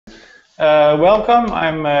Welcome,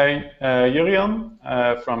 I'm Jurian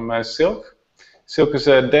from Silk. Silk is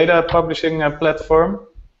a data publishing platform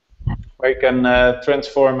where you can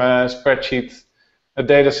transform a spreadsheet, a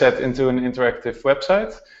data set, into an interactive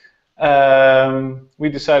website. We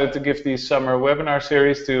decided to give the summer webinar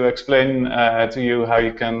series to explain to you how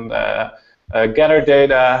you can gather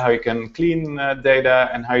data, how you can clean data,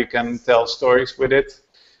 and how you can tell stories with it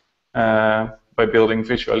by building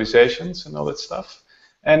visualizations and all that stuff.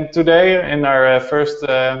 And today, in our first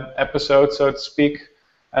episode, so to speak,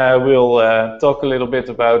 we'll talk a little bit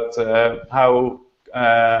about how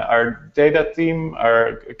our data team,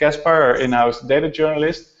 our Caspar, our in-house data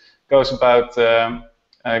journalist, goes about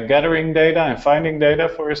gathering data and finding data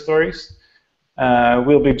for his stories.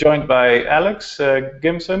 We'll be joined by Alex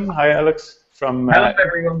Gimson. Hi, Alex. Hello,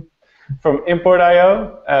 everyone. From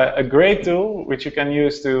Import.io, a great tool which you can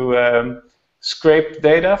use to scrape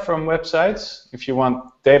data from websites. If you want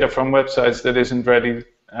data from websites that isn't readily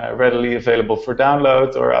available for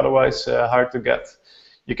download or otherwise hard to get,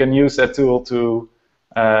 you can use that tool to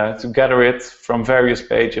gather it from various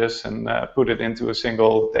pages and put it into a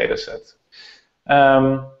single data set.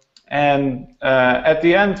 At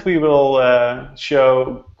the end, we will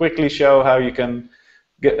quickly show how you can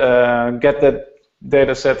get that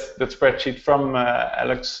data set, that spreadsheet from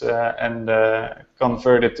Alex, and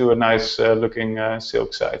convert it to a nice looking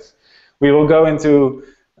Silk site. We will go into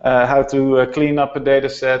how to clean up a data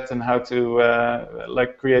set and how to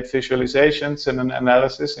create visualizations and an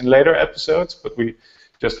analysis in later episodes, but we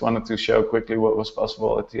just wanted to show quickly what was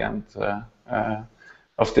possible at the end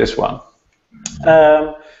of this one.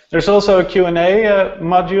 There's also a Q&A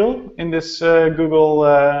module in this Google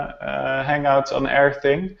Hangouts on Air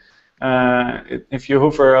thing. If you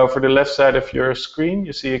hover over the left side of your screen,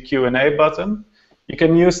 you see a Q&A button. You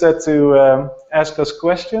can use that to ask us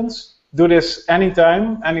questions. Do this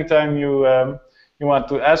anytime you want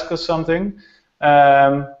to ask us something.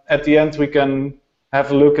 At the end, we can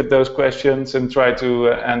have a look at those questions and try to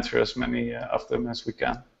answer as many of them as we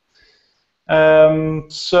can. I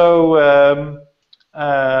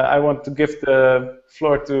want to give the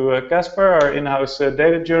floor to Caspar, our in-house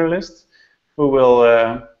data journalist, who will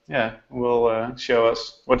show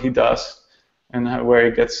us what he does and where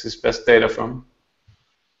he gets his best data from.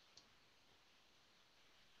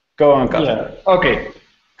 Go on, Caspar. Yeah. Okay.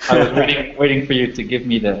 I was waiting for you to give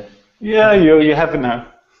me the. Yeah, you have it now.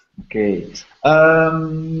 Okay.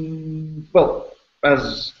 Well,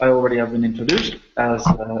 as I already have been introduced as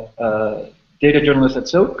a data journalist at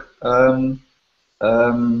Silk, like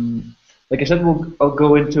I said, I'll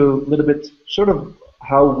go into a little bit sort of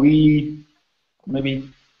how we maybe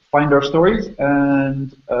find our stories,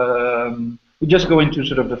 and we just go into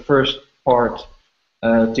sort of the first part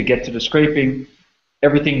to get to the scraping.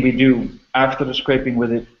 Everything we do after the scraping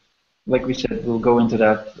with it, like we said, we'll go into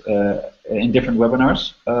that in different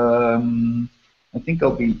webinars. I think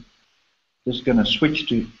I'll be just going to switch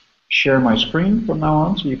to share my screen from now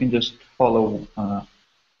on, so you can just follow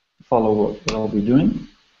what I'll be doing.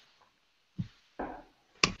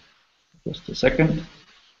 Just a second.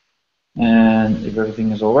 And if everything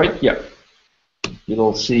is all right, yeah,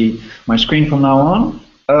 you'll see my screen from now on.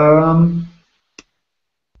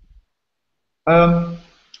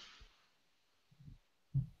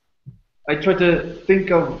 I try to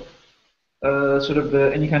think of sort of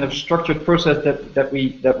any kind of structured process that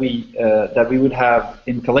we would have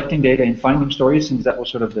in collecting data and finding stories, since that was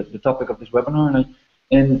sort of the topic of this webinar,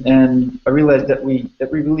 and I realized that we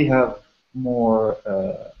really have more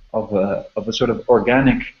of a sort of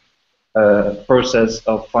organic process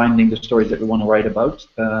of finding the stories that we want to write about.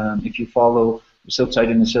 If you follow the Silk site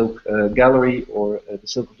in the Silk gallery or the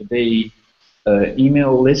Silk of the Day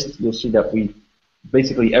email list, you'll see that we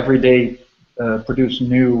basically every day produce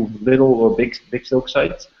new little or big Silk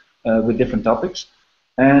sites with different topics,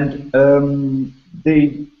 and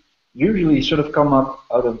they usually sort of come up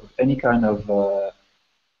out of any kind of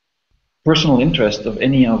personal interest of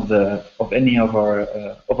any of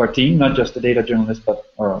our team, not just the data journalists, but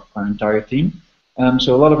our entire team.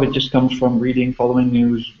 So a lot of it just comes from reading, following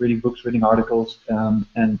news, reading books, reading articles,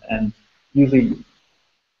 and usually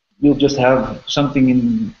you'll just have something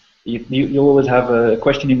in. You'll always have a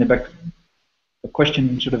question in the back, a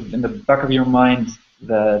question sort of in the back of your mind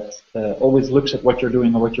that always looks at what you're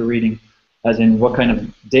doing or what you're reading, as in what kind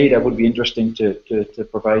of data would be interesting to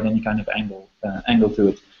provide any kind of angle to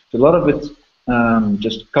it. So a lot of it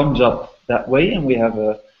just comes up that way, and we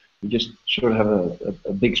just sort of have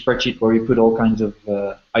a big spreadsheet where we put all kinds of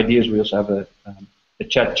ideas. We also have a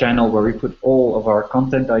chat channel where we put all of our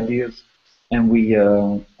content ideas, and we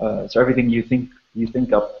so everything you think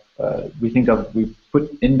of, we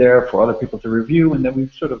put in there for other people to review, and then we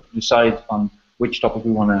sort of decide on which topic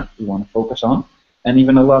we want to focus on. And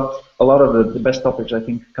even a lot of the best topics, I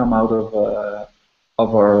think, come out of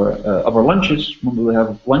our lunches, when we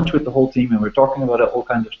have lunch with the whole team and we're talking about all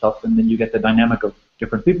kinds of stuff, and then you get the dynamic of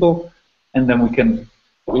different people, and then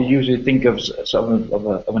we usually think of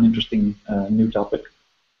an interesting new topic.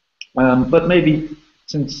 But maybe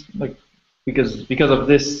since because of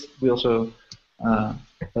this, we also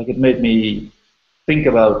it made me think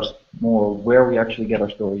about more where we actually get our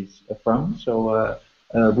stories from. So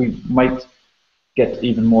we might get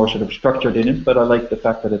even more sort of structured in it, but I like the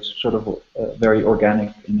fact that it's sort of very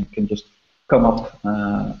organic and it can just come up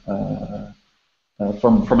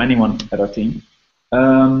from anyone at our team.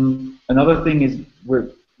 Another thing is we're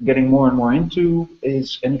getting more and more into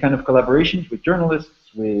is any kind of collaborations with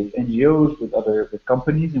journalists, with NGOs, with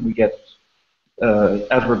companies, and we get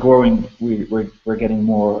as we're growing, we're getting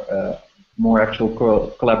more actual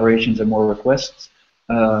collaborations and more requests.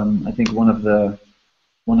 I think one of the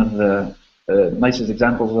nicest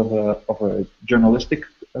examples of a journalistic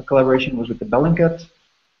collaboration was with the Bellingcat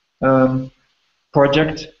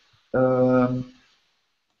project,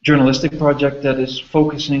 journalistic project that is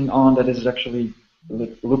focusing on, that is actually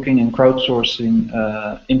looking and crowdsourcing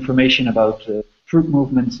information about troop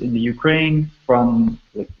movements in the Ukraine from,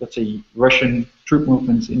 let's say, Russian troop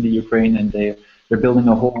movements in the Ukraine, and they're building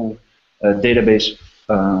a whole database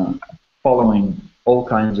following all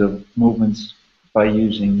kinds of movements by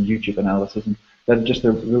using YouTube analysis. And that's just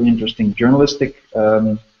a really interesting journalistic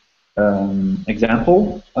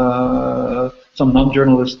example. Some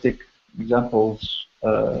non-journalistic examples.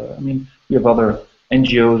 I mean, we have other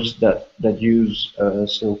NGOs that use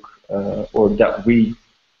Silk, or that we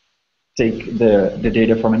take the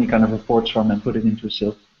data from any kind of reports from and put it into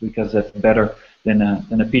Silk, because that's better than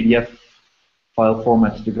a PDF file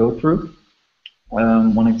format to go through.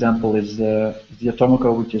 One example is the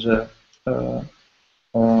Atomico, which is a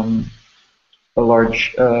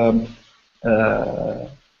large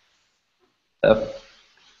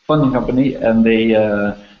funding company, and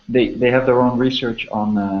they have their own research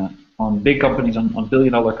on big companies, on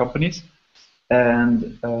billion-dollar companies,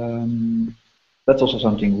 and that's also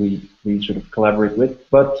something we sort of collaborate with.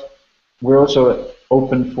 But we're also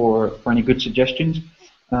open for any good suggestions.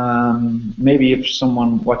 Maybe if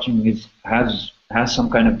someone watching has some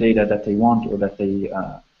kind of data that they want, or that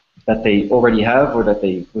they already have, or that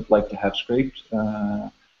they would like to have scraped,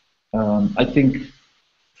 I think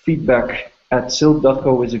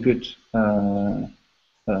feedback@silk.co is a good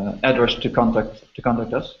address to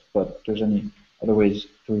contact us. But there's any other ways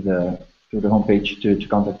through the homepage to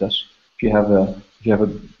contact us if you have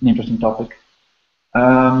an interesting topic.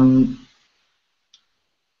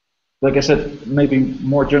 Like I said, maybe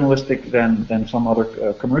more journalistic than some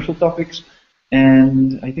other commercial topics,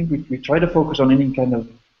 and I think we try to focus on any kind of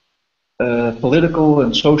political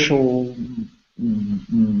and social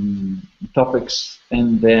topics,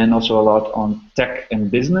 and then also a lot on tech and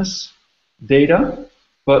business data.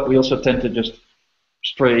 But we also tend to just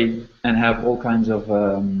stray and have all kinds of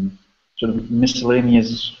sort of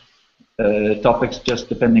miscellaneous topics, just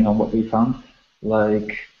depending on what we found,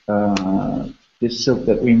 like this Silk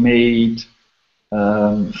that we made,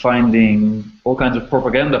 finding all kinds of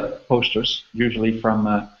propaganda posters, usually from,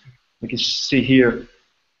 like you see here,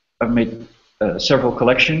 I've made several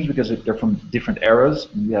collections because they're from different eras.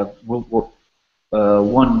 We have World War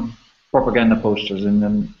I propaganda posters, and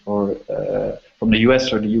then from the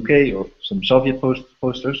US or the UK, or some Soviet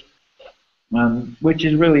posters, which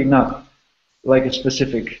is really not like a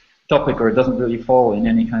specific topic, or it doesn't really fall in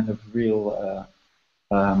any kind of real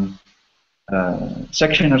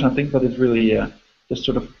section or something, but it's really just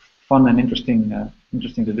sort of fun and interesting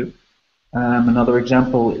to do. Another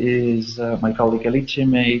example is my colleague Alice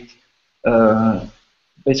made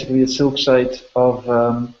basically a Silk site of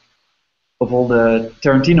all the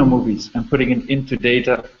Tarantino movies, and putting it into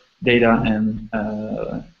data and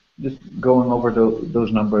just going over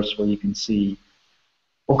those numbers, where you can see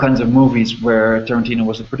all kinds of movies where Tarantino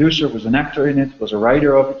was a producer, was an actor in it, was a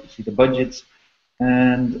writer of it. You see the budgets,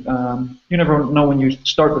 and you never know when you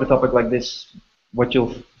start with a topic like this what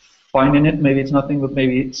you'll find in it. Maybe it's nothing, but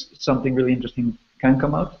maybe it's something really interesting can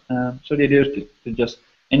come out. So the idea is to just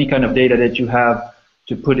any kind of data that you have,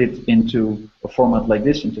 to put it into a format like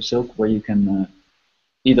this, into Silk, where you can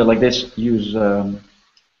either like this use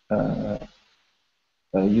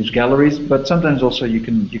use galleries, but sometimes also you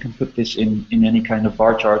can put this in any kind of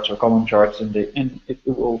bar charts or column charts, and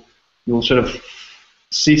you'll sort of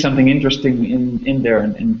see something interesting in there,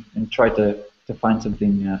 and try to find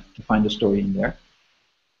something to find a story in there.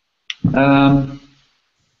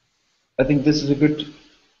 I think this is a good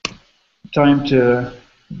time to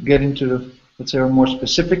get into, let's say, more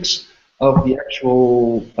specifics of the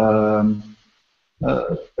actual,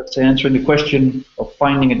 let's say, answering the question of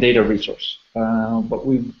finding a data resource. What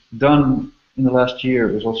we've done in the last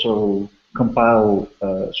year is also compile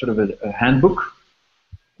sort of a handbook,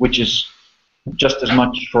 which is just as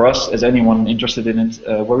much for us as anyone interested in it,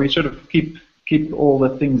 where we sort of keep all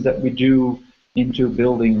the things that we do into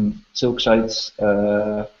building Silk sites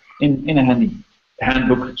in a handy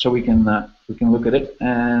handbook, so we can look at it.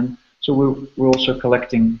 And so we're also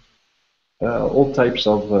collecting all types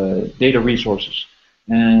of data resources.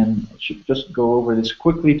 And I should just go over this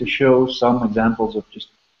quickly to show some examples of just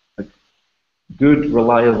like good,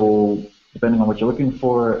 reliable, depending on what you're looking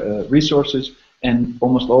for, resources. And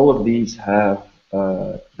almost all of these have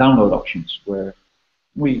download options, where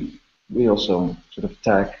we also sort of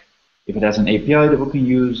tag if it has an API that we can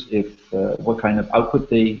use, if what kind of output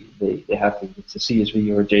they have, if it's a CSV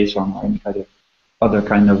or a JSON or any kind of other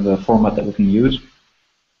kind of format that we can use.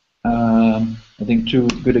 I think two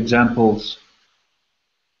good examples.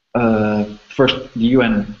 First, the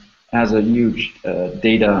UN has a huge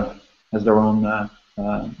data, has their own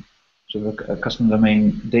sort of a custom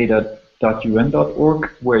domain, data.un.org,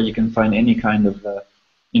 where you can find any kind of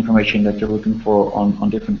information that you're looking for on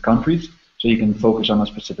different countries. So you can focus on a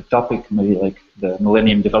specific topic, maybe like the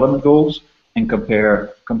Millennium Development Goals, and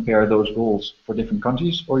compare those goals for different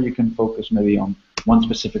countries, or you can focus maybe on one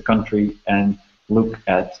specific country and look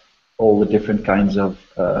at all the different kinds of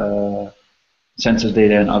census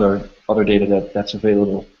data and other data that's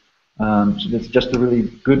available. So it's just a really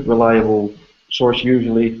good, reliable source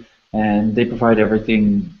usually, and they provide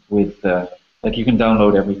everything with like you can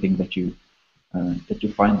download everything that you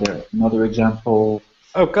find there. Another example.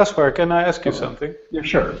 Oh, Caspar, can I ask you something? Yeah,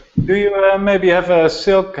 sure. Do you maybe have a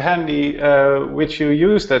Silk handy which you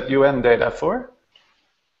use that UN data for?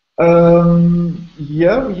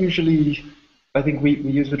 Yeah, we usually, I think we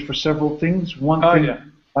use it for several things. One thing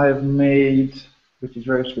I've made, which is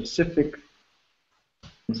very specific,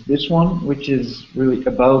 is this one, which is really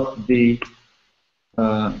about the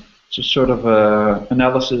sort of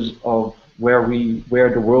analysis of where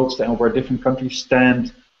the world stands, where different countries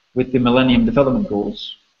stand with the Millennium Development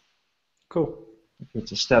Goals. Cool.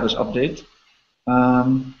 It's a status update.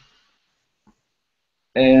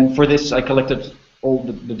 And for this, I collected all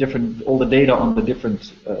the data on the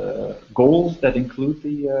different goals that include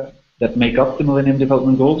that make up the Millennium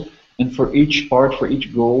Development Goals. And for each part, for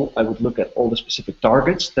each goal, I would look at all the specific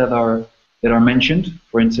targets that are mentioned.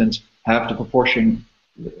 For instance, have the proportion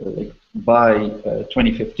by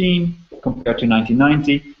 2015 compared to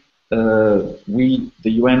 1990.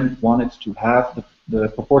 The UN wanted to have the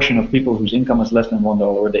proportion of people whose income is less than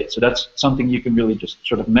 $1 a day. So that's something you can really just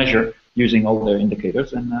sort of measure using all their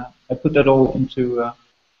indicators. And I put that all into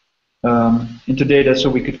data so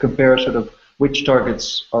we could compare sort of which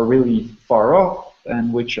targets are really far off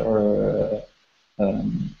and which are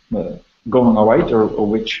going all right, or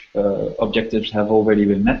which objectives have already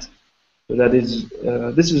been met. So that is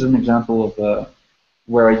this is an example of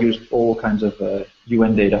where I used all kinds of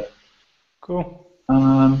UN data. Cool.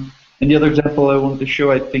 And the other example I want to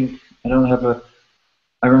show, I think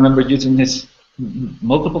I remember using this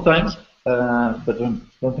multiple times, but I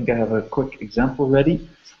don't think I have a quick example ready,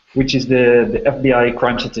 which is the FBI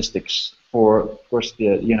crime statistics for, of course,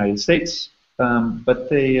 the United States. But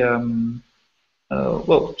they,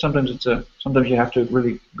 well, sometimes you have to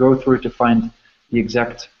really go through to find the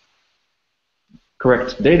exact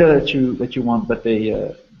correct data that you want. But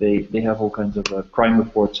they have all kinds of crime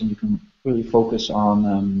reports, and you can really focus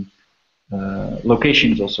on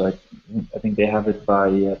locations also. I think they have it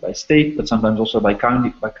by state, but sometimes also by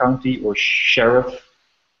county or sheriff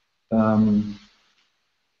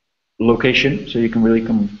location. So you can really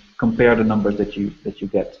compare the numbers that you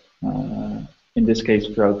get. In this case,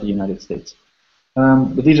 throughout the United States.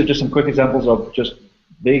 But these are just some quick examples of just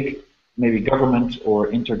big, maybe government or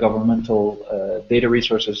intergovernmental data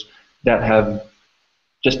resources that have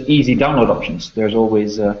just easy download options. There's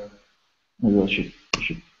always, maybe I should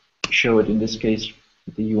show it in this case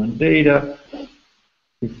with the UN data.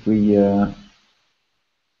 If we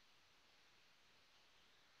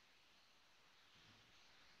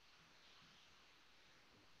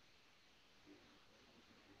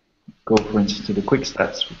go, for instance, to the quick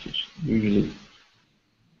stats, which is usually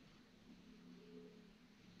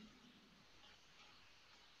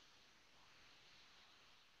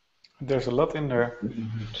there's a lot in there.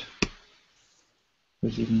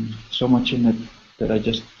 There's even so much in it that I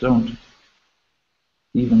just don't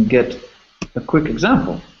even get a quick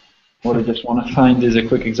example. what I just want to find is a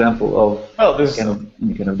quick example of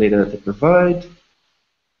any kind of data that they provide.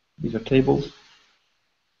 These are tables.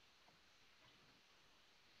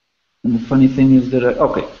 And the funny thing is that,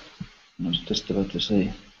 okay, I was just about to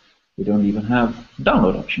say, we don't even have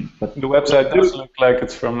download option. But the website does look like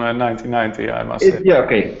it's from 1990, I must say. Yeah,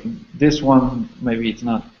 okay. This one, maybe it's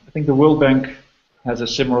not. I think the World Bank has a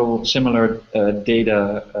similar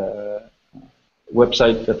data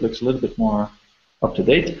website that looks a little bit more up to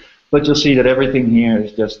date. But you'll see that everything here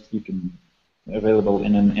is just available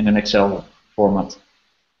in an Excel format.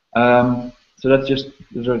 So that's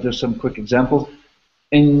those are just some quick examples.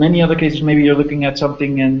 In many other cases, maybe you're looking at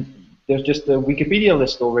something and there's just a Wikipedia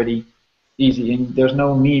list already easy, and there's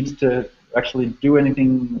no need to actually do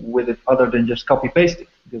anything with it other than just copy paste it,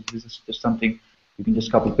 because this is just something you can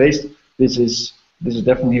just copy paste. This is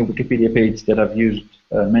definitely a Wikipedia page that I've used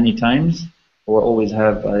many times, or always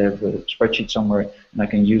have. I have a spreadsheet somewhere and I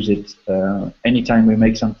can use it anytime we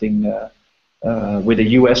make something with a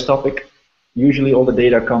US topic. Usually all the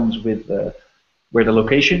data comes with where the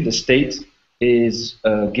location, the state, is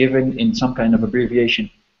given in some kind of abbreviation.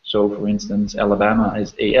 So, for instance, Alabama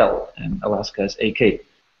is AL and Alaska is AK.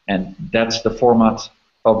 And that's the format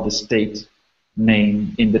of the state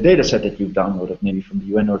name in the data set that you've downloaded, maybe from the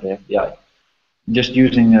UN or the FBI. Just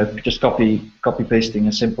using, copy pasting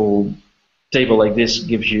a simple table like this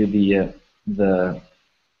gives you the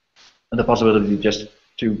possibility just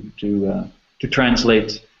to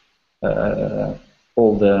translate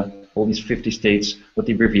all these 50 states, what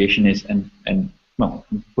the abbreviation is, and well,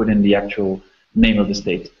 put in the actual name of the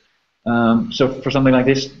state. So for something like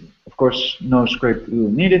this, of course, no script will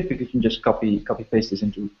need it, because you can just copy paste this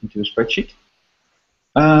into a spreadsheet.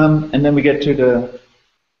 And then we get to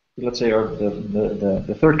let's say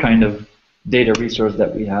the third kind of data resource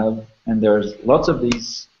that we have, and there's lots of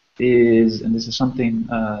these. And this is something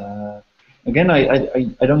again,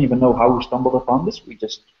 I don't even know how we stumbled upon this. We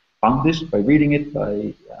just found this by reading it,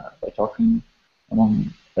 by talking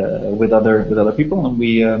with other people, and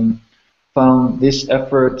we found this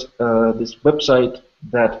effort, this website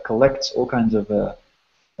that collects all kinds of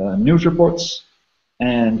news reports,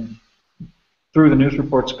 and through the news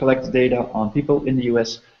reports collects data on people in the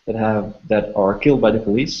US that are killed by the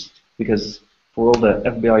police, because for all the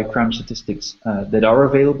FBI crime statistics that are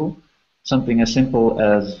available, something as simple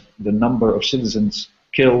as the number of citizens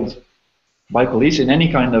killed by police in any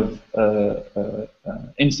kind of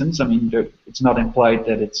instance. I mean, it's not implied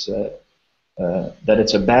that it's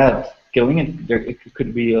a bad killing. It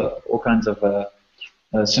could be all kinds of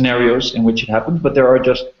scenarios in which it happens, but there are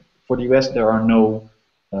just, for the US, there are no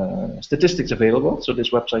statistics available. So this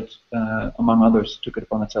website, among others, took it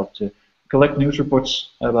upon itself to collect news reports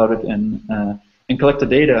about it and collect the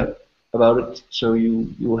data about it. So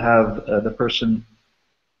you will have the person,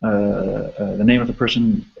 the name of the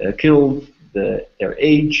person killed, their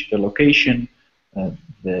age, their location,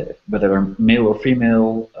 whether they're male or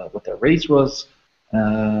female, what their race was,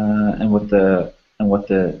 and what the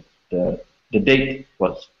date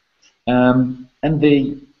was. And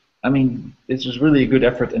I mean, this was really a good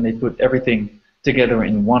effort, and they put everything together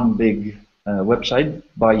in one big website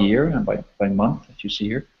by year and by month, as you see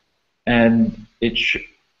here. And it's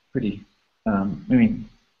pretty. I mean,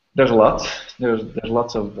 there's a lot. There's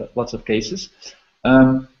lots of cases.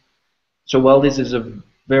 So while this is a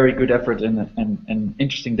very good effort and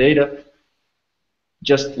interesting data,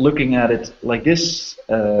 just looking at it like this,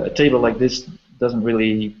 a table like this doesn't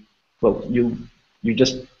really, well, you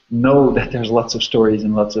just know that there's lots of stories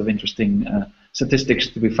and lots of interesting statistics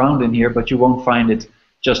to be found in here, but you won't find it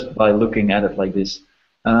just by looking at it like this.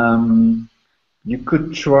 You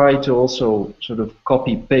could try to also sort of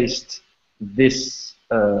copy paste this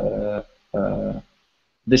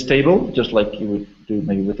this table, just like you would do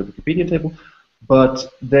maybe with the Wikipedia table, but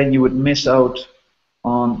then you would miss out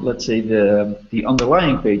on, let's say, the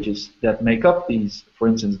underlying pages that make up these, for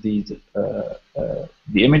instance, these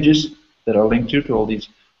the images that are linked to all these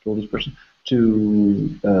persons,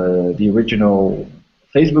 to the original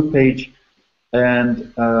Facebook page,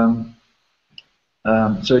 and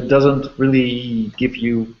so it doesn't really give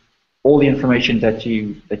you all the information that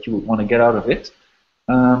you would want to get out of it.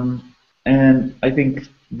 And I think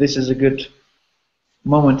this is a good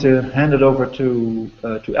moment to hand it over to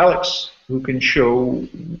Alex, who can show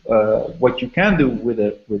what you can do with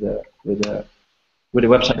a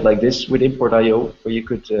website like this, with import.io, where you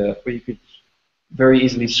could very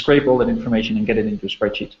easily scrape all that information and get it into a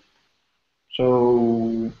spreadsheet.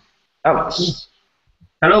 So, Alex.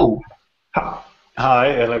 Hello.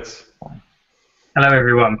 Hi, Alex. Hello,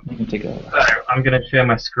 everyone. You can take it over. So I'm going to share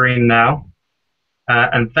my screen now,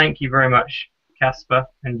 and thank you very much, Casper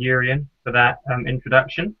and Urian for that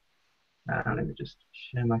introduction. Let me just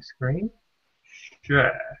share my screen.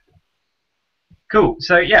 Sure. Cool.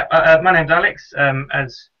 So yeah, my name's Alex.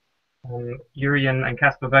 As Urian and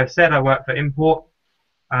Casper both said, I work for Import,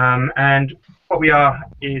 and what we are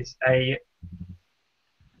is a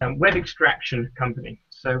web extraction company.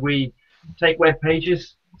 So we take web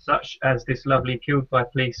pages such as this lovely Killed by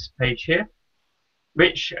Police page here,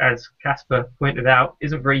 which, as Casper pointed out,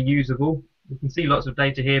 isn't very usable. We can see lots of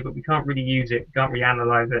data here, but we can't really use it, can't really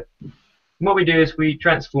analyze it. And what we do is we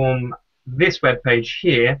transform this web page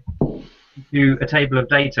here to a table of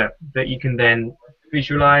data that you can then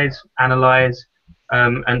visualize, analyze,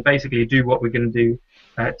 and basically do what we're going to do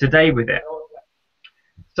today with it.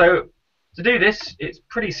 So to do this, it's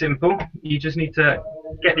pretty simple. You just need to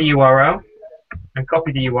get the URL and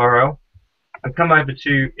copy the URL and come over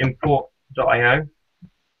to import.io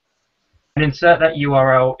and insert that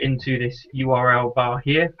URL into this URL bar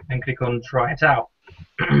here and click on try it out.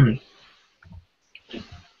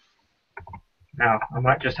 Now, I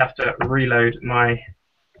might just have to reload my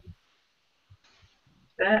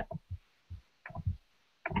there.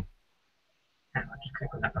 And I'll just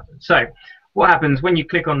click on that button. So, what happens when you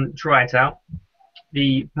click on try it out?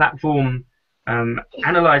 The platform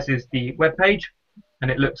analyzes the web page and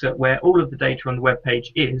it looks at where all of the data on the web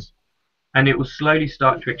page is, and it will slowly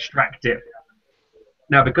start to extract it.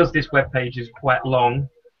 Now, because this web page is quite long,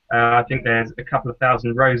 I think there's a couple of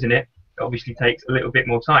thousand rows in it, it obviously takes a little bit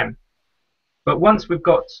more time. But once we've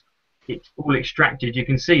got it all extracted, you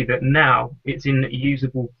can see that now it's in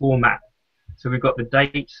usable format. So we've got the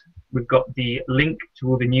date, we've got the link to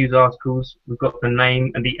all the news articles, we've got the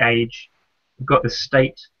name and the age, we've got the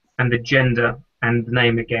state and the gender and the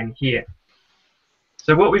name again here.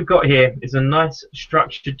 So what we've got here is a nice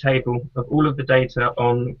structured table of all of the data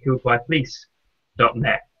on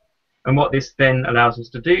killedbypolice.net. And what this then allows us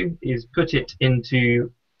to do is put it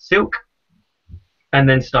into Silk and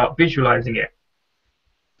then start visualizing it.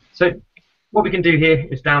 So what we can do here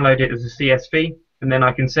is download it as a CSV, and then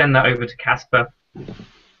I can send that over to Casper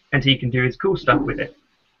and he can do his cool stuff with it.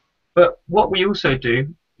 But what we also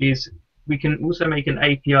do is we can also make an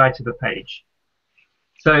API to the page.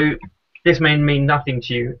 So this may mean nothing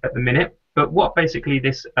to you at the minute, but what basically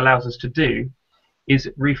this allows us to do is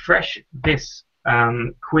refresh this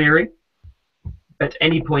query at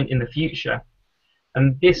any point in the future,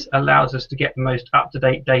 and this allows us to get the most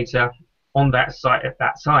up-to-date data on that site at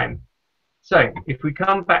that time. So if we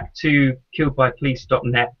come back to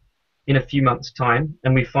killedbypolice.net in a few months' time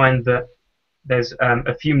and we find that there's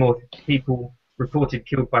a few more people reported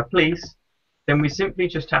killed by police, then we simply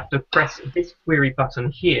just have to press this query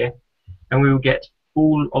button here and we will get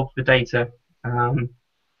all of the data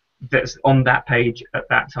that's on that page at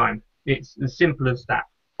that time. It's as simple as that.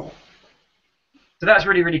 So that's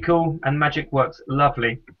really, really cool, and magic works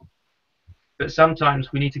lovely. But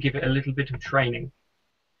sometimes we need to give it a little bit of training.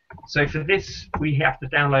 So for this, we have to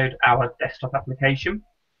download our desktop application,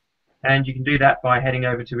 and you can do that by heading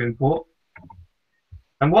over to Import.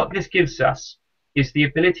 And what this gives us is the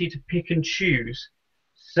ability to pick and choose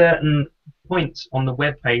certain points on the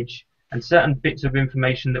web page and certain bits of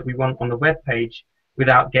information that we want on the web page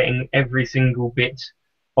without getting every single bit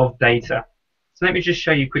of data. So let me just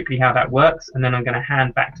show you quickly how that works, and then I'm going to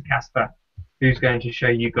hand back to Casper, who's going to show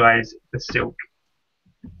you guys the Silk.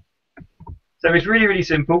 So it's really, really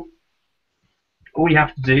simple. All you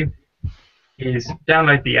have to do is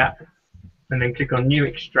download the app and then click on New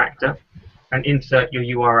Extractor and insert your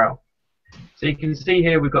URL. So you can see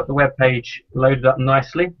here we've got the web page loaded up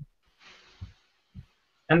nicely.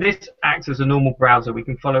 And this acts as a normal browser. We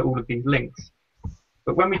can follow all of these links.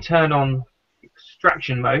 But when we turn on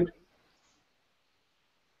extraction mode,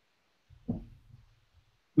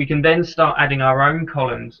 we can then start adding our own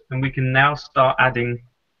columns, and we can now start adding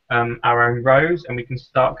our own rows, and we can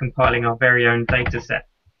start compiling our very own data set.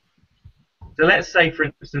 So let's say, for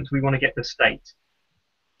instance, we want to get the state.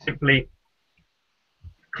 Simply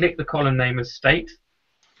click the column name as state,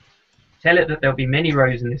 tell it that there'll be many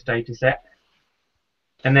rows in this data set,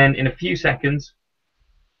 and then in a few seconds,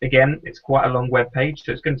 again, it's quite a long web page,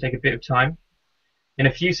 so it's going to take a bit of time. In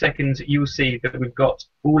a few seconds, you'll see that we've got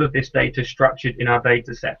all of this data structured in our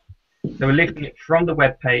data set. So we're lifting it from the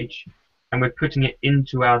web page and we're putting it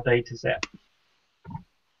into our data set.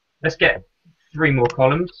 Let's get 3 more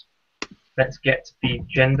columns. Let's get the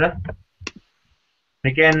gender.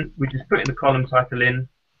 Again, we just put in the column title in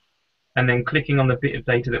and then clicking on the bit of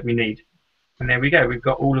data that we need. And there we go, we've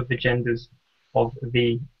got all of the genders of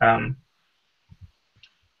the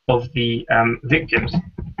victims,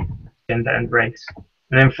 gender and race.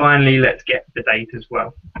 And then finally, let's get the date as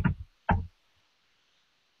well.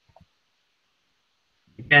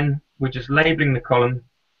 again, we're just labeling the column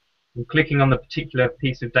and clicking on the particular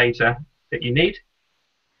piece of data that you need.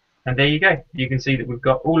 And there you go. You can see that we've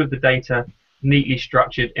got all of the data neatly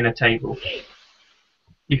structured in a table.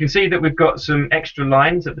 You can see that we've got some extra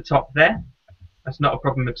lines at the top there. That's not a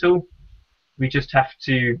problem at all. We just have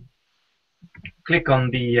to click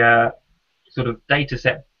on the sort of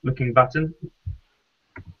dataset looking button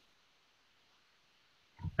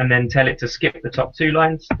and then tell it to skip the top 2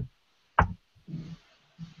 lines.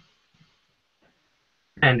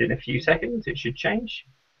 And in a few seconds it should change.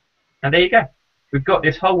 And there you go. We've got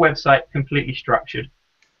this whole website completely structured.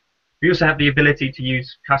 We also have the ability to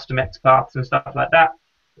use custom XPaths and stuff like that.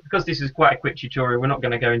 Because this is quite a quick tutorial, we're not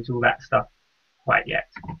going to go into all that stuff quite yet.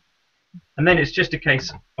 And then it's just a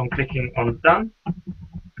case on clicking on Done,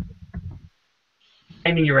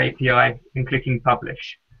 naming your API, and clicking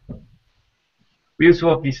Publish. We also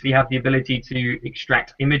obviously have the ability to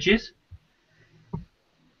extract images,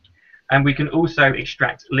 and we can also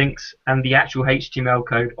extract links and the actual HTML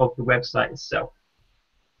code of the website itself.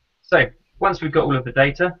 So once we've got all of the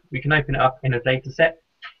data, we can open it up in a dataset.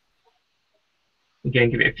 Again,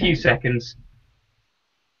 give it a few seconds,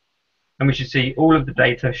 and we should see all of the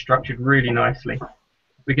data structured really nicely.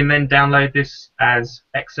 We can then download this as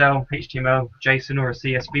Excel, HTML, JSON, or a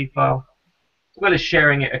CSV file, as well as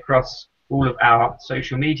sharing it across all of our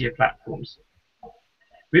social media platforms.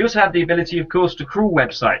 We also have the ability, of course, to crawl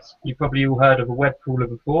websites. You've probably all heard of a web crawler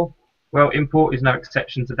before. Well, Import is no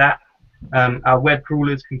exception to that. Our web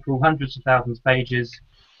crawlers can crawl hundreds of thousands of pages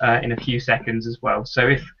in a few seconds as well. So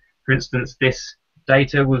if, for instance, this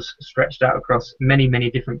data was stretched out across many,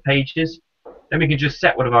 many different pages, then we can just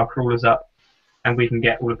set one of our crawlers up and we can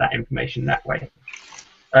get all of that information that way.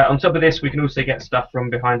 On top of this, we can also get stuff from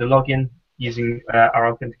behind a login using our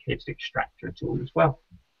authenticated extractor tool as well.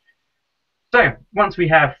 So once we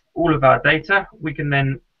have all of our data, we can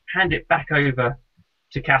then hand it back over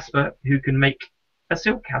to Casper, who can make a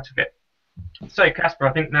silk out of it. So Casper,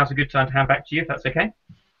 I think now's a good time to hand back to you, if that's okay.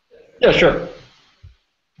 Yeah, sure.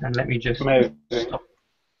 And let me just stop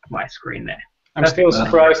my screen there. I'm still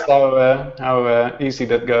surprised how easy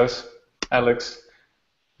that goes, Alex.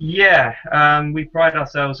 Yeah, we pride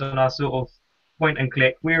ourselves on our sort of point and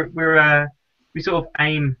click. We sort of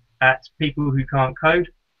aim at people who can't code,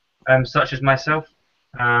 such as myself,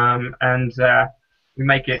 and we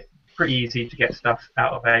make it pretty easy to get stuff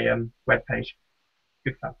out of a web page.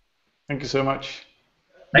 Good fun. Thank you so much.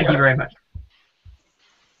 Thank you very much.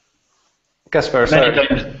 Casper, sorry.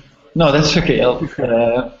 No, that's okay.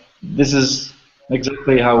 This is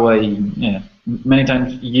exactly how I many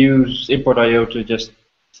times use import.io to just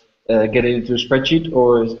get it into a spreadsheet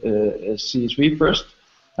or a CSV first.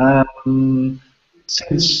 I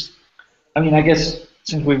guess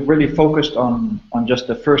since we've really focused on just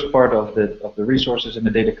the first part of the resources and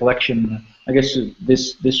the data collection, I guess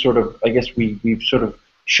we've sort of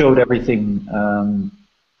showed everything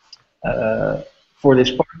for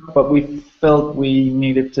this part, but we felt we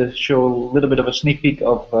needed to show a little bit of a sneak peek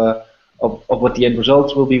of what the end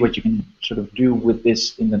results will be, what you can sort of do with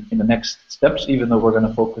this in the next steps, even though we're going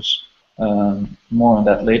to focus more on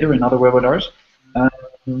that later in other webinars.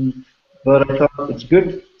 But I thought it's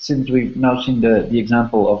good, since we've now seen the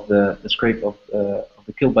example of the scrape of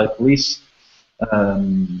the Killed by Police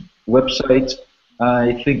website.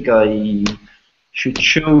 I think I should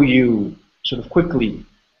show you sort of quickly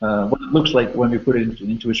what it looks like when we put it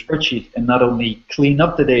into a spreadsheet and not only clean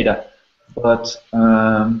up the data, but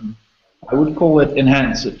I would call it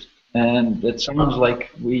enhance it. And it sounds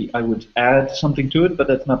like I would add something to it, but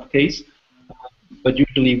that's not the case. But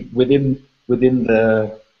usually within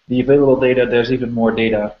the available data, there's even more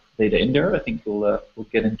data in there. I think we'll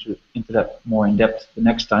get into that more in depth the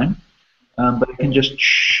next time. But I can just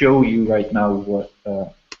show you right now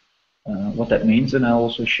what that means, and I'll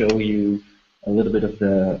also show you a little bit of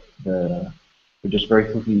just very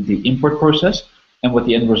quickly the import process and what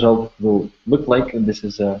the end result will look like. And this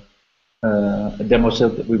is a demo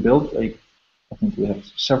set that we built. I think we have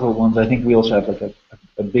several ones. I think we also have like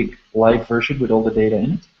a big live version with all the data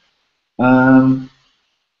in it.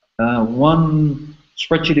 One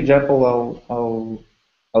spreadsheet example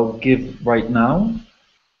I'll give right now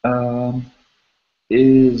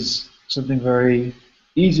is something very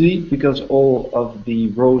easy, because all of the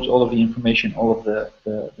rows, all of the information, all of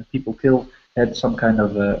the people killed had some kind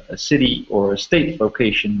of a city or a state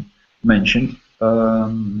location mentioned.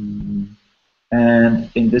 And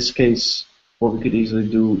in this case, what we could easily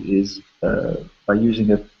do is, by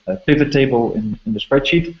using a pivot table in the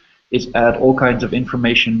spreadsheet, is add all kinds of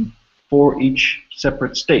information for each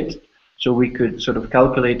separate state. So we could sort of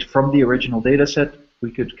calculate from the original data set,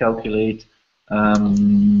 we could calculate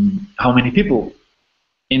how many people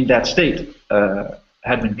in that state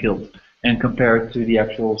had been killed, and compared to the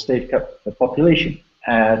actual state population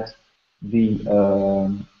at the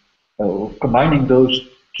combining those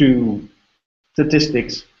two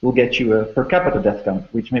statistics will get you a per capita death count,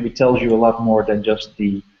 which maybe tells you a lot more than just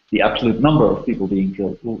the absolute number of people being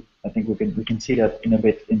killed. I think we can see that in a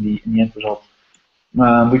bit in the end result.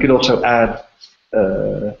 We could also add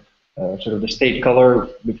sort of the state color,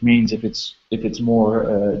 which means if it's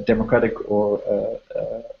more Democratic or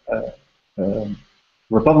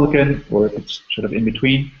Republican, or if it's sort of in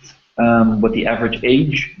between, what the average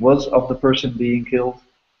age was of the person being killed.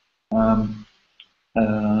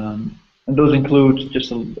 And those include just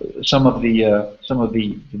some of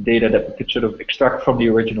the data that we could sort of extract from the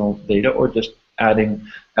original data, or just adding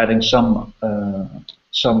some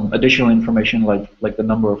additional information like the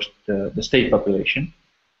number of the state population.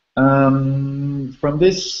 From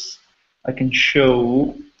this, I can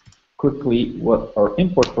show quickly what our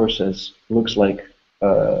import process looks like,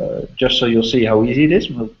 just so you'll see how easy it is.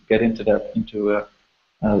 We'll get into that into a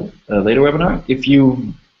later webinar. If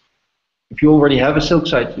you already have a Silk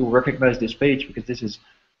site, you'll recognize this page, because this is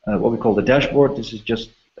what we call the dashboard. This is just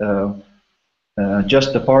the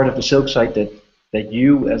part of the Silk site that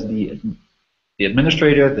you, as the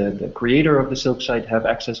administrator, the creator of the Silk site, have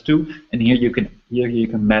access to. And here you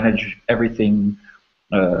can manage everything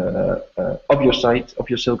of your site, of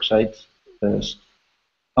your Silk site.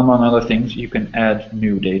 Among other things, you can add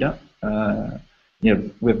new data. We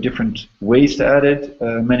have different ways to add it.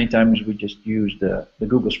 Many times we just use the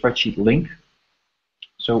Google spreadsheet link.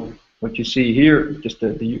 So what you see here, just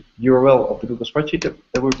the URL of the Google spreadsheet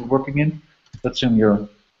that we're working in. Let's assume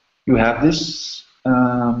you have this.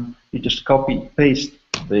 You just copy paste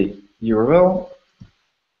the URL,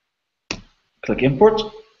 click import.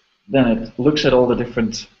 Then it looks at all the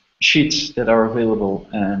different sheets that are available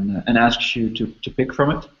and asks you to pick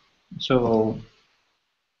from it. So I'll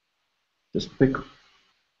just pick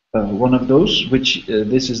one of those, which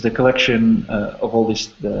this is the collection of all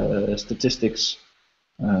these statistics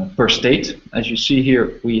per state. As you see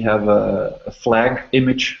here, we have a flag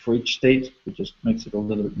image for each state, which just makes it a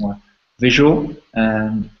little bit more visual,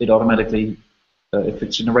 and it automatically, if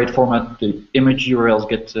it's in the right format, the image URLs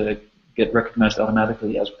get recognized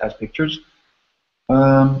automatically as pictures.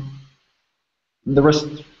 The rest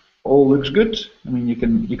all looks good. I mean,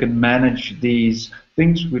 you can manage these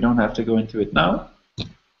things. We don't have to go into it now.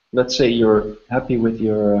 Let's say you're happy with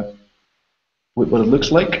what it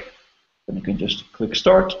looks like. Then you can just click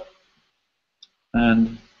start,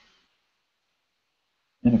 and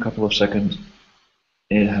in a couple of seconds,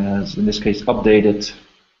 it has, in this case, updated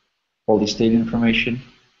all the state information,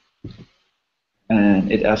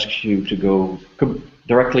 and it asks you to go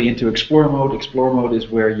directly into Explore mode. Explore mode is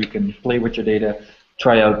where you can play with your data,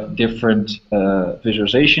 try out different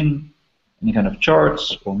visualization, any kind of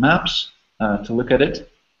charts or maps to look at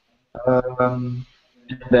it. And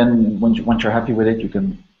then once you're happy with it, you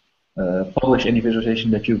can publish any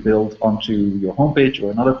visualization that you build onto your homepage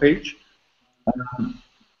or another page.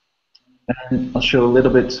 And I'll show a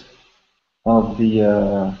little bit of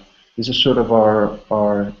the. This is sort of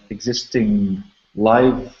our existing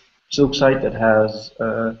live Silk site that has,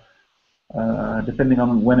 depending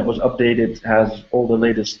on when it was updated, has all the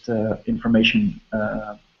latest information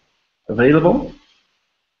available.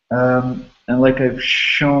 And like I've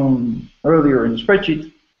shown earlier in the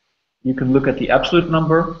spreadsheet, you can look at the absolute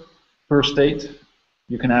number per state.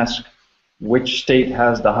 You can ask which state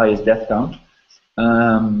has the highest death count.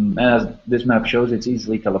 As this map shows, it's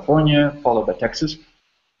easily California, followed by Texas.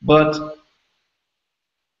 But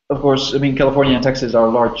of course, I mean, California and Texas are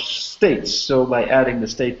large states, so by adding the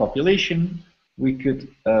state population, we could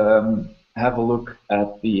have a look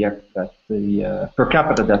at the per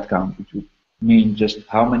capita death count, which would mean just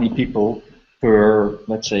how many people per,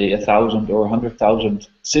 let's say, 1,000 or 100,000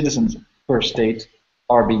 citizens per state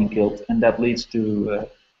are being killed, and that leads to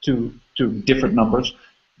different numbers,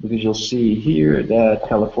 because you'll see here that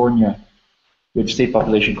California, with state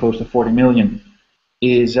population close to 40 million,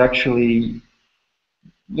 is actually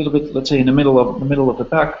a little bit, let's say, in the middle of the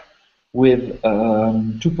pack, with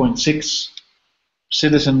 2.6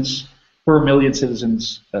 citizens per million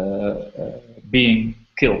citizens being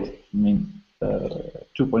killed. I mean,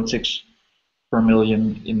 2.6 per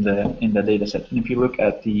million in the data set. And if you look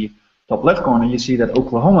at the top left corner, you see that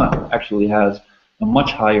Oklahoma actually has a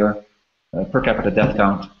much higher per capita death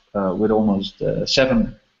count, with almost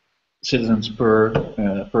 7 citizens per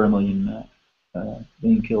million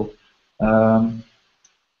being killed.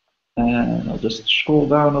 And I'll just scroll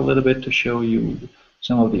down a little bit to show you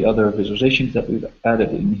some of the other visualizations that we've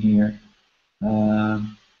added in here.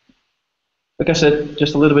 Like I said,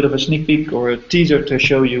 just a little bit of a sneak peek or a teaser to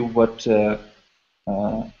show you what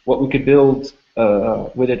we could build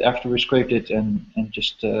with it after we scraped it and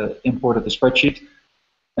just imported the spreadsheet.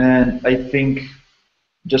 And I think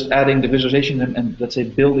just adding the visualization and let's say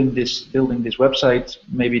building this website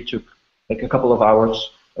maybe took like a couple of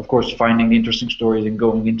hours. Of course, finding the interesting stories and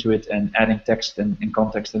going into it and adding text and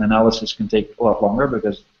context and analysis can take a lot longer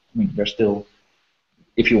because I mean there's still,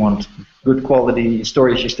 if you want good quality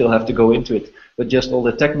stories, you still have to go into it. But just all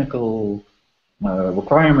the technical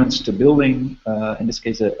requirements to building, in this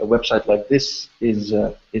case, a website like this is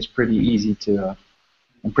pretty easy to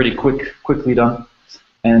and pretty quickly done.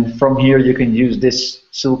 And from here, you can use this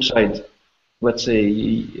Silk site. Let's say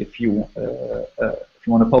if you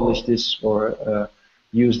want to publish this or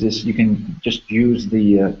use this, you can just use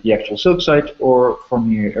the actual Silk site, or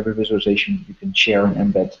from here, every visualization you can share and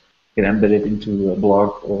embed. You can embed it into a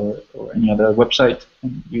blog or any other website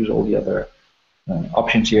and use all the other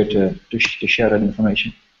options here to share that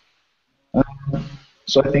information.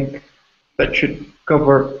 So I think that should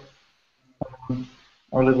cover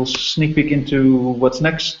our little sneak peek into what's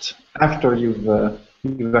next after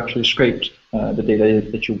you've actually scraped the data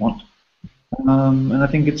that you want. And I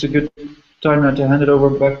think it's a good time now to hand it over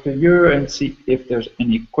back to you and see if there's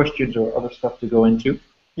any questions or other stuff to go into.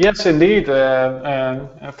 Yes, indeed.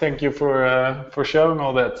 Thank you for showing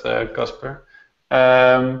all that, Casper.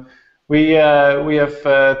 We have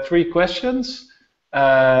 3 questions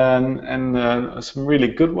and some really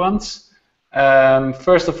good ones.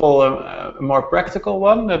 First of all, a more practical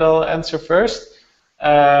one that I'll answer first.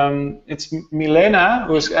 It's Milena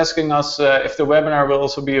who is asking us if the webinar will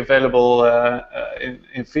also be available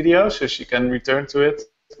in video, so she can return to it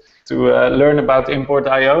to learn about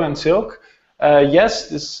import.io and Silk. Yes,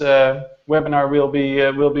 this webinar will be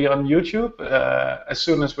on YouTube as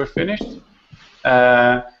soon as we're finished.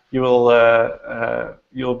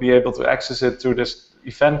 You'll be able to access it through this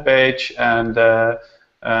event page, and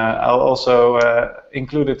I'll also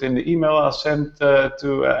include it in the email I'll send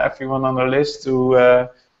to everyone on the list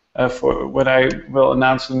for when I will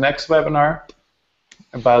announce the next webinar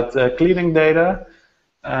about cleaning data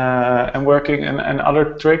and working and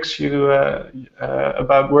other tricks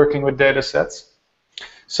about working with data sets.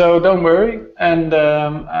 So don't worry, and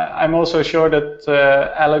I'm also sure that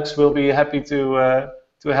Alex will be happy to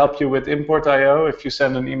help you with import.io. If you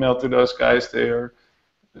send an email to those guys, they are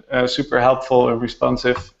super helpful and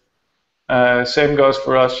responsive. Same goes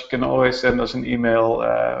for us. You can always send us an email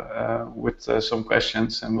with some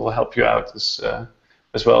questions, and we'll help you out as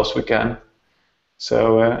well as we can.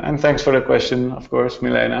 So, and thanks for the question, of course,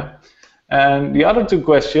 Milena. And the other 2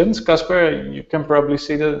 questions, Casper, you can probably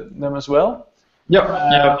see them as well. Yeah,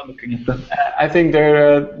 I'm looking at them. I think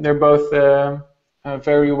they're both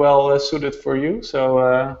very well suited for you.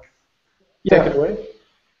 So take it away.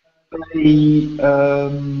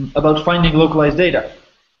 About finding localized data,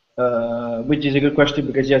 which is a good question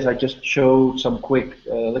because yes, I just showed some quick,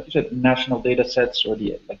 like you said, national data sets or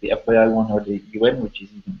the FBI one or the UN, which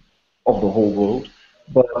is even of the whole world.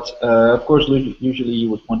 But of course, usually you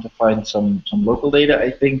would want to find some local data.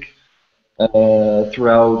 I think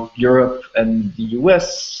throughout Europe and the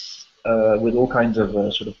US, with all kinds of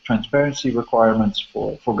sort of transparency requirements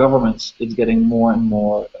for governments, it's getting more and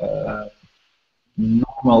more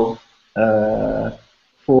normal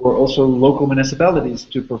for also local municipalities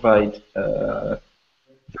to provide very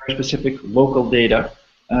specific local data.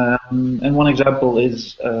 And one example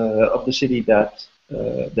is of the city that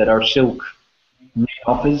our Silk main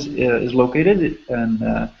office is located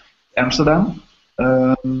in Amsterdam.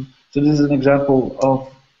 So this is an example of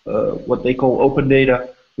what they call open data,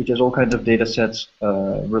 which has all kinds of data sets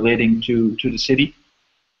relating to the city.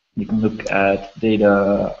 You can look at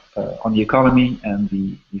data on the economy and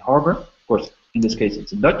the harbor. Of course, in this case,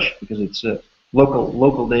 it's in Dutch because it's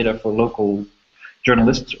local data for local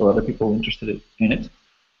journalists or other people interested in it.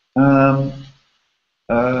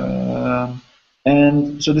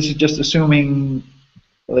 And so this is just assuming,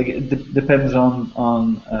 like it depends on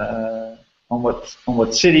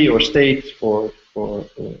what city or state or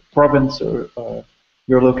province or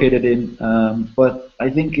you're located in. But I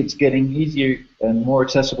think it's getting easier and more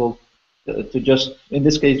accessible to just, in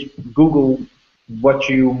this case, Google what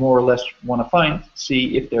you more or less want to find,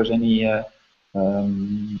 see if there's any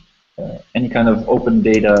kind of open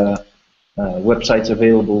data websites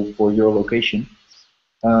available for your location.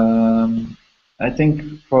 I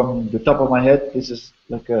think from the top of my head, this is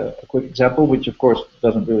like a quick example, which of course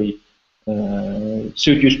doesn't really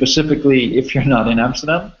suit you specifically if you're not in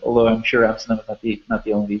Amsterdam, although I'm sure Amsterdam is not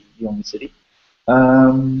the only city.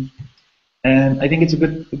 And I think it's a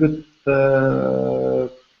good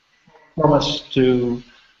promise to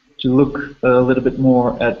look a little bit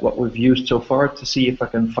more at what we've used so far to see if I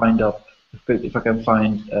can find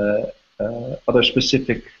other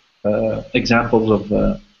specific examples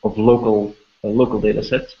of local data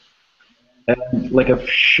sets. And like I've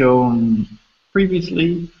shown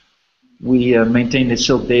previously, we maintain the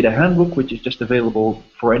Silk Data Handbook, which is just available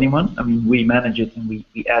for anyone. I mean, we manage it and we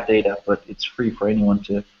add data, but it's free for anyone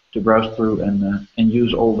to browse through and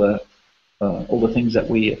use all the things that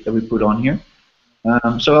we put on here.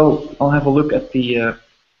 So I'll have a look at the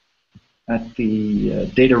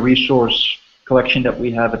data resource collection that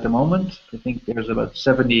we have at the moment. I think there's about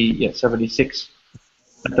 76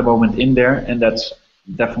 at the moment in there, and that's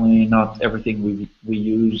definitely not everything we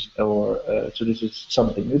use, or so this is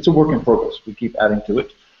something. It's a work in progress. We keep adding to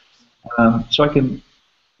it. So I can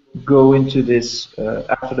go into this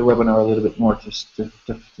after the webinar a little bit more to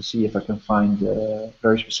see if I can find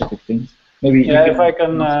very specific things. Maybe if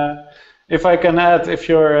I can add, if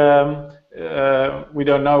you're we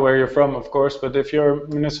don't know where you're from, of course, but if your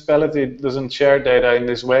municipality doesn't share data in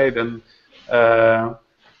this way, then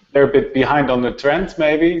they're a bit behind on the trend,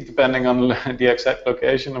 maybe, depending on the exact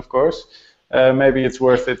location, of course. Maybe it's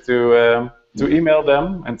worth it to email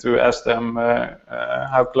them and to ask them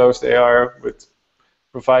how close they are with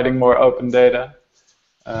providing more open data,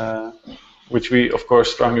 which we, of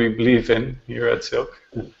course, strongly believe in here at Silk.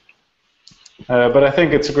 But I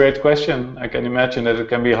think it's a great question. I can imagine that it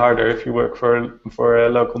can be harder if you work for a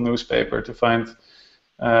local newspaper to find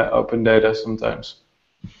open data sometimes.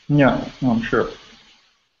 Yeah, no, I'm sure.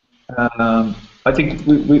 I think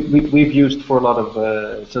we've used for a lot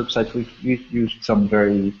of Silk sites, we've used some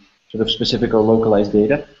very sort of specific or localized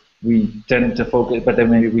data. We tend to focus, but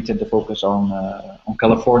then maybe we tend to focus on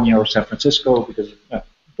California or San Francisco, because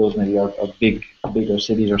those maybe are bigger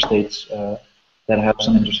cities or states that have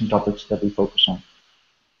some interesting topics that we focus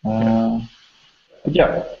on. But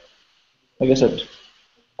yeah, like I said,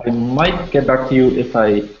 I might get back to you if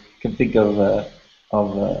I can think of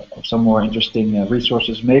some more interesting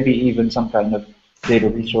resources, maybe even some kind of data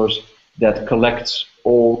resource that collects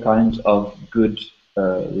all kinds of good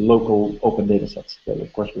local open data sets. That,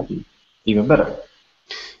 of course, would be even better.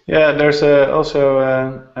 Yeah, there's also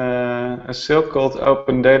a Silk called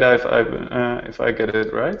Open Data, if I get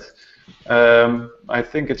it right. I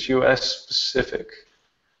think it's US specific,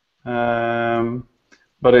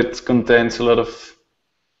 but it contains a lot of.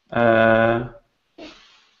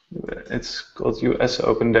 It's called US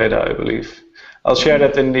Open Data, I believe. I'll share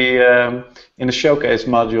that in the showcase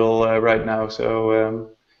module right now, so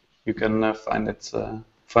you can find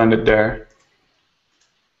it there.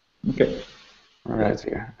 Okay. Right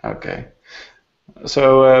here. Okay.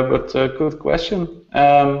 So, but good question.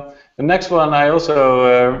 The next one I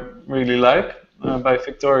also really like, by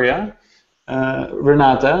Victoria.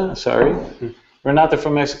 Renata, sorry. Renata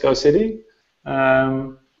from Mexico City.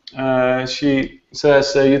 She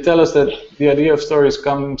says, you tell us that the idea of stories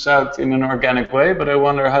comes out in an organic way, but I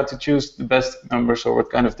wonder how to choose the best numbers, or what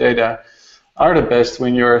kind of data are the best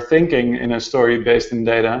when you're thinking in a story based in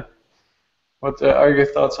data. What are your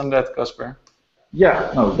thoughts on that, Casper?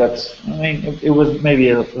 Yeah, no, that's, I mean, it was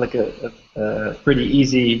maybe like a pretty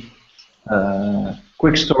easy,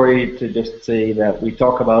 quick story to just say that we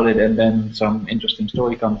talk about it and then some interesting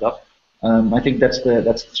story comes up. I think that's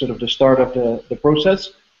sort of the start of the process.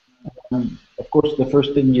 Of course, the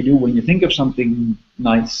first thing you do when you think of something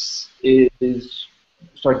nice is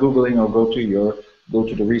start Googling or go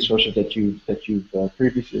to the resources that you've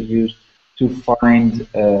previously used to find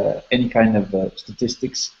any kind of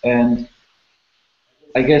statistics. And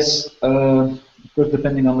I guess, of course,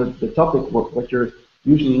 depending on the topic, what you're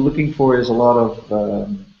usually looking for is a lot of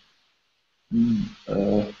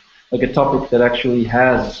like a topic that actually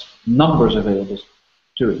has numbers available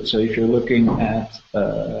to it. So if you're looking at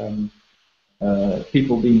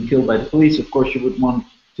people being killed by the police, of course you would want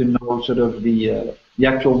to know sort of the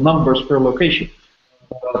actual numbers per location.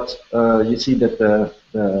 But you see that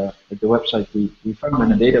the website we found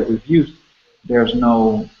and the data we've used, there's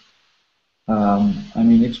no, I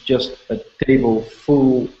mean, it's just a table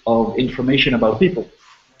full of information about people.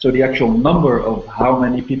 So the actual number of how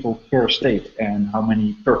many people per state and how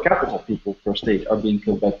many per capita people per state are being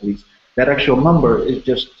killed by police, that actual number is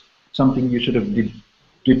just something you sort of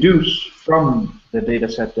deduce from the data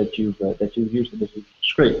set that you've used in this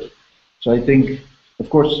scrape. So I think, of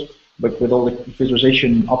course, but with all the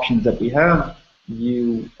visualization options that we have,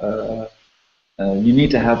 you need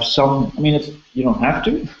to have some. I mean, you don't have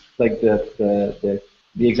to. Like the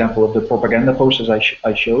example of the propaganda posters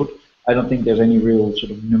I showed. I don't think there's any real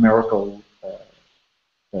sort of numerical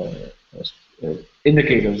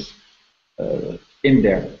indicators in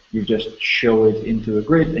there. You just show it into a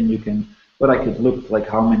grid, and you can. But I could look like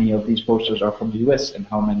how many of these posters are from the US and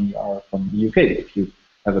how many are from the UK if you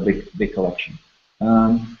have a big collection.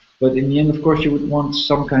 But in the end, of course, you would want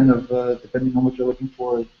some kind of, depending on what you're looking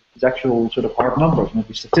for, it's actual sort of hard numbers,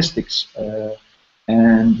 maybe statistics. I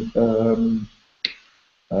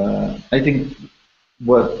think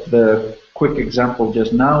what the quick example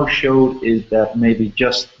just now showed is that maybe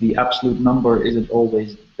just the absolute number isn't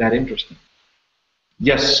always that interesting.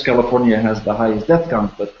 Yes, California has the highest death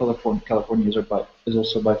count, but California is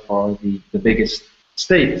also by far the biggest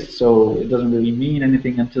state. So it doesn't really mean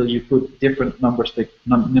anything until you put different numbers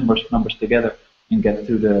together and get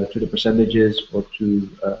to the percentages or to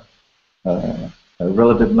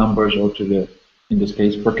relative numbers or to the, in this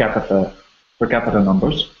case, per capita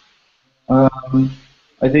numbers.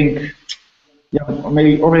 I think, yeah, or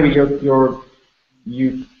maybe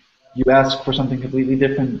you ask for something completely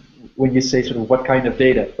different when you say sort of what kind of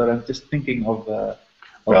data, but I'm just thinking of.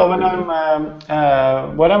 Well, when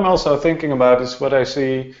what I'm also thinking about is what I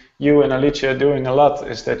see you and Alicia doing a lot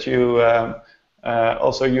is that you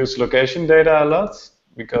also use location data a lot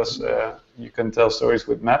because you can tell stories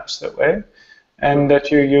with maps that way, and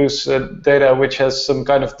that you use data which has some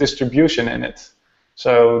kind of distribution in it.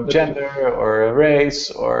 So gender or race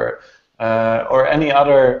or any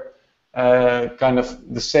other kind of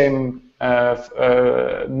the same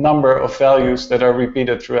number of values that are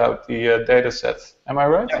repeated throughout the data set. Am I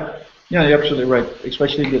right? Yeah, you're absolutely right.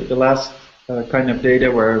 Especially the last kind of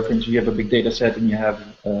data where, for instance, you have a big data set and you have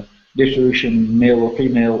distribution male or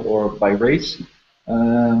female or by race.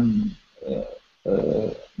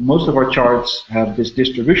 Most of our charts have this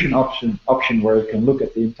distribution option where you can look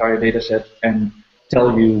at the entire data set and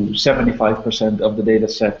tell you 75% of the data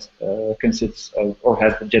set consists of or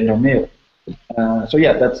has the gender male. So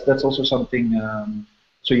yeah, that's also something.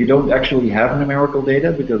 So you don't actually have numerical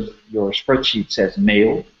data because your spreadsheet says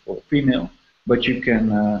male or female, but you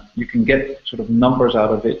can get sort of numbers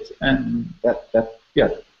out of it, and yeah,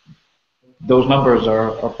 those numbers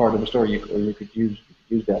are part of the story, or you could use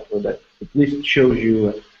that, or that at least shows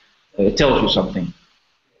you, it tells you something.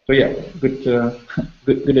 So yeah,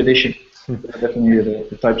 good addition. Definitely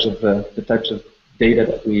the types of data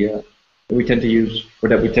that we tend to use or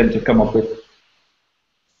that we tend to come up with.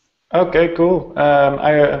 Okay, cool.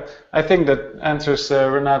 I think that answers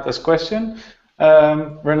Renata's question.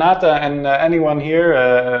 Renata and anyone here,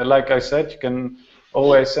 like I said, you can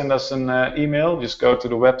always send us an email. Just go to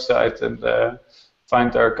the website and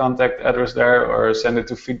find our contact address there, or send it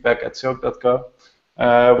to feedback@silk.co.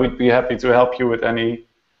 We'd be happy to help you with any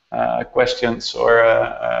questions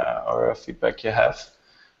or feedback you have.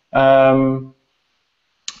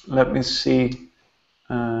 Let me see.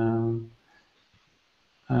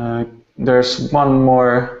 There's one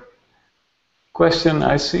more question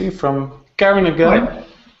I see from Karen again.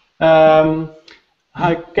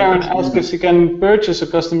 Hi, Karen asks if you can purchase a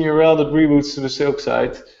custom URL that reboots to the Silk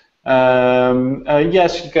site.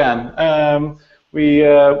 Yes, you can.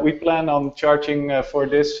 We plan on charging for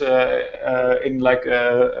this in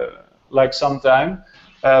like some time.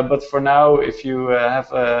 But for now, if you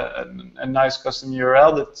have a nice custom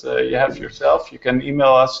URL that you have yourself, you can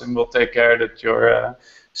email us and we'll take care that your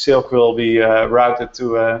Silk will be routed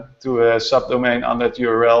to a subdomain on that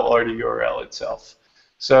URL or the URL itself.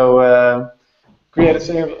 So create a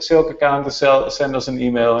Silk account, send us an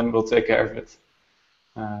email, and we'll take care of it.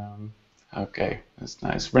 Okay, that's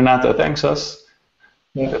nice. Renata thanks us.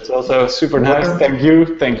 Yeah. That's also super nice. Thank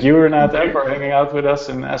you, Renata, for hanging out with us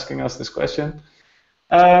and asking us this question.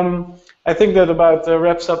 I think that about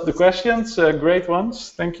wraps up the questions. Great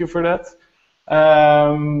ones. Thank you for that.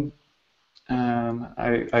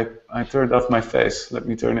 I turned off my face. Let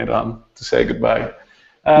me turn it on to say goodbye.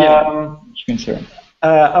 Yeah, you can share.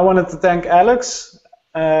 I wanted to thank Alex.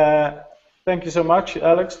 Thank you so much,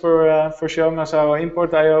 Alex, for showing us how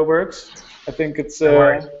import.io works. I think it's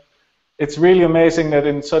really amazing that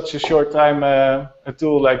in such a short time a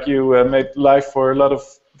tool like you made life for a lot of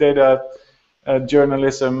data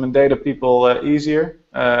journalism and data people easier.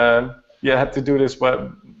 You had to do this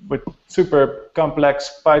with super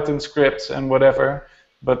complex Python scripts and whatever,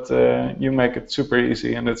 but you make it super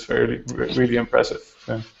easy, and it's really impressive.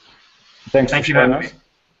 So, thank you very much.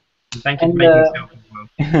 Thank you for making Silk as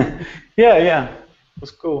well. Yeah, it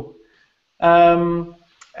was cool.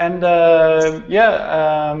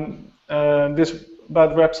 This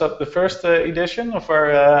about wraps up the first edition of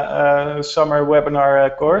our summer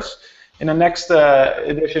webinar course. In the next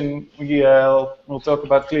edition, we'll talk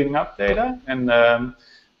about cleaning up data and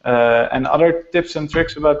and other tips and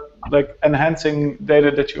tricks about like enhancing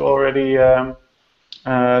data that you already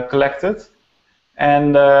collected.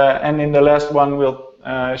 And in the last one, we'll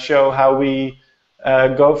show how we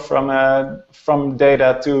go from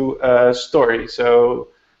data to story. So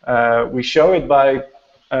we show it but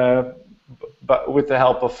with the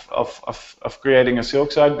help of creating a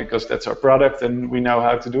silk site, because that's our product and we know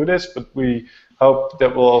how to do this. But we hope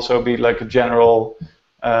that will also be like a general,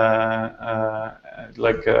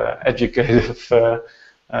 educative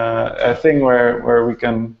thing where we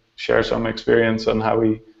can share some experience on how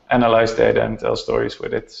we analyze data and tell stories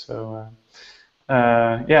with it. So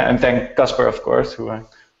yeah, and thank Casper, of course, who I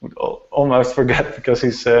would almost forget because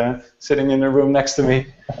he's sitting in the room next to me.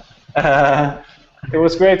 It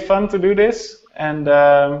was great fun to do this, and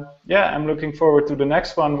yeah, I'm looking forward to the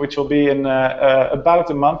next one, which will be in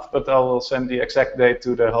about a month, but I will send the exact date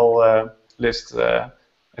to the whole list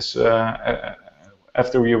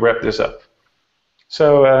after we wrap this up.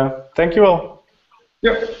 So thank you all.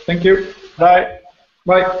 Yeah, thank you. Bye.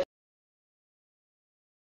 Bye.